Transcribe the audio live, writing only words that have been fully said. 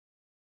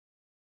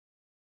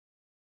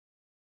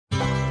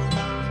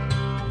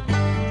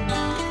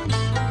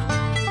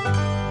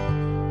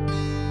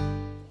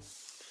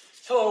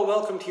Hello,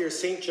 welcome to your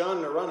St.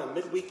 John Narana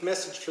midweek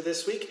message for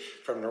this week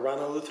from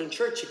Narana Lutheran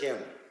Church again.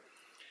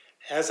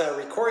 As I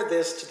record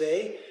this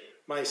today,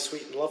 my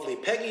sweet and lovely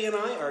Peggy and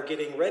I are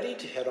getting ready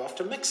to head off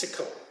to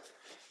Mexico.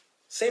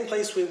 Same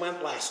place we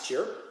went last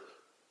year,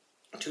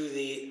 to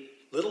the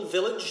little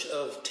village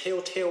of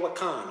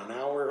Teotihuacan, an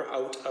hour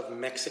out of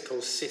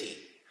Mexico City.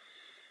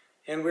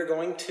 And we're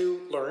going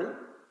to learn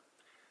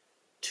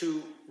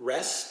to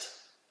rest,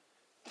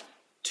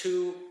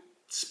 to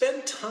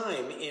spend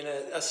time in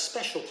a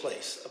special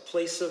place, a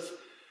place of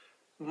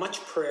much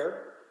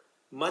prayer,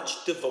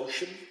 much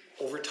devotion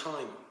over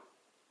time.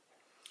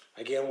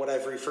 Again, what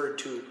I've referred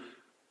to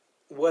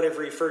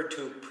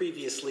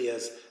previously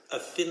as a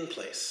thin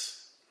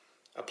place,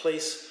 a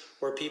place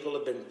where people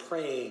have been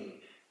praying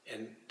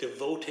and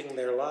devoting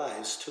their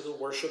lives to the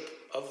worship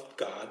of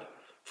God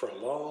for a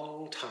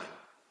long time.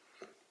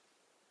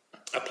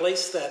 A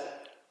place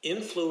that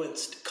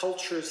influenced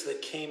cultures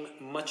that came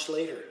much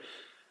later.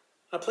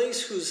 A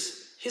place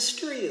whose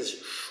history is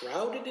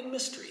shrouded in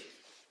mystery.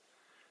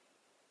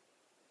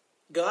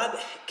 God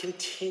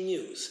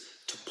continues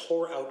to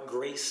pour out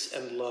grace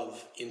and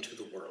love into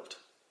the world.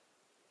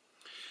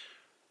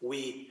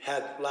 We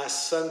had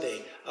last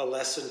Sunday a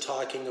lesson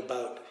talking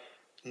about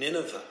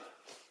Nineveh,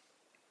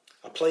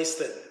 a place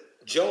that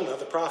Jonah,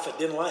 the prophet,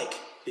 didn't like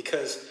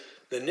because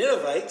the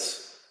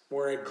Ninevites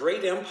were a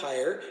great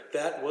empire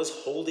that was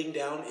holding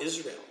down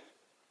Israel.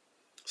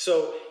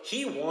 So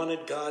he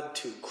wanted God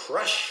to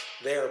crush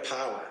their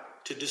power,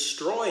 to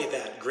destroy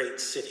that great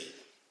city.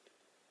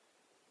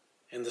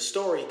 And the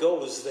story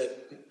goes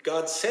that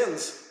God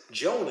sends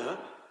Jonah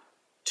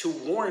to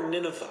warn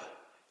Nineveh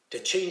to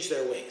change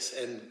their ways.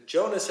 And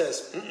Jonah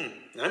says,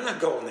 I'm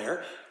not going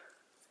there.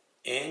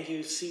 And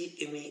you see,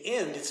 in the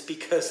end, it's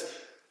because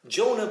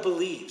Jonah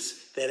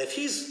believes that if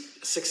he's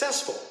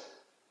successful,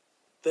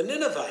 the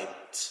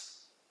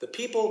Ninevites, the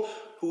people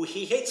who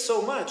he hates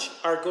so much,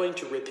 are going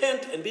to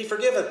repent and be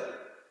forgiven.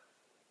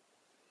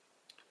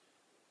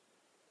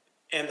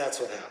 And that's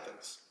what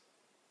happens.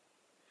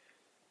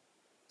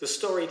 The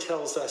story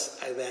tells us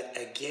that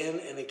again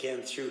and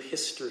again through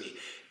history,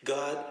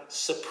 God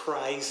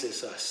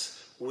surprises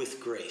us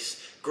with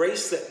grace.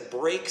 Grace that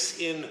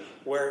breaks in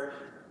where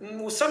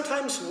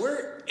sometimes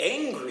we're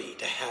angry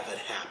to have it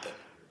happen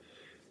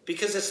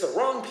because it's the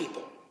wrong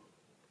people.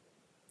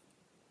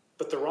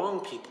 But the wrong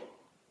people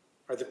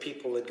are the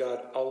people that God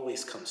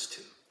always comes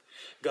to.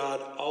 God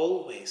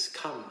always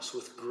comes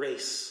with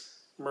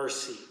grace,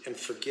 mercy, and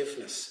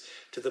forgiveness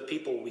to the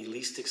people we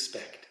least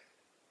expect.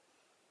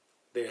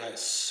 There are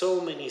so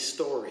many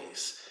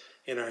stories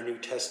in our New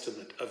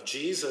Testament of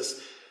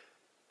Jesus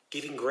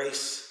giving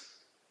grace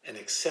and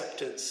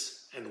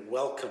acceptance and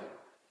welcome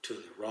to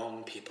the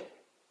wrong people.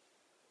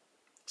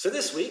 So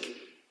this week,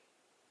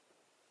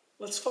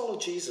 let's follow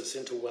Jesus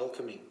into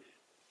welcoming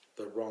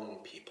the wrong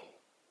people.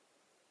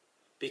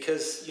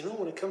 Because,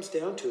 when it comes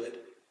down to it,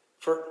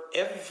 for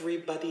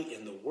everybody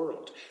in the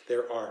world,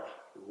 there are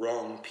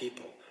wrong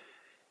people.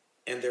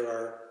 And there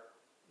are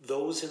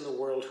those in the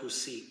world who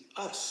see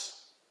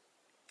us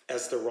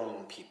as the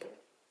wrong people.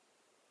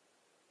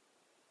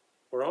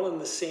 We're all in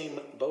the same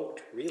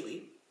boat,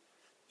 really,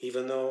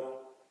 even though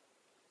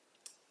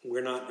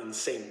we're not in the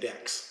same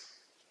decks.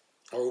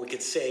 Or we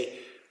could say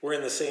we're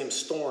in the same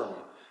storm,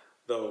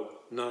 though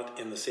not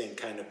in the same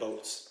kind of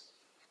boats.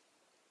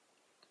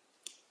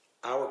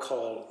 Our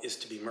call is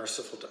to be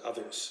merciful to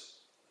others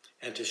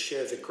and to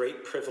share the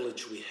great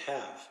privilege we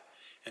have.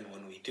 And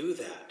when we do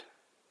that,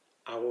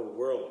 our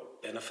world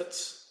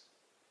benefits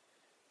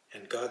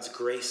and God's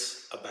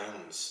grace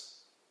abounds.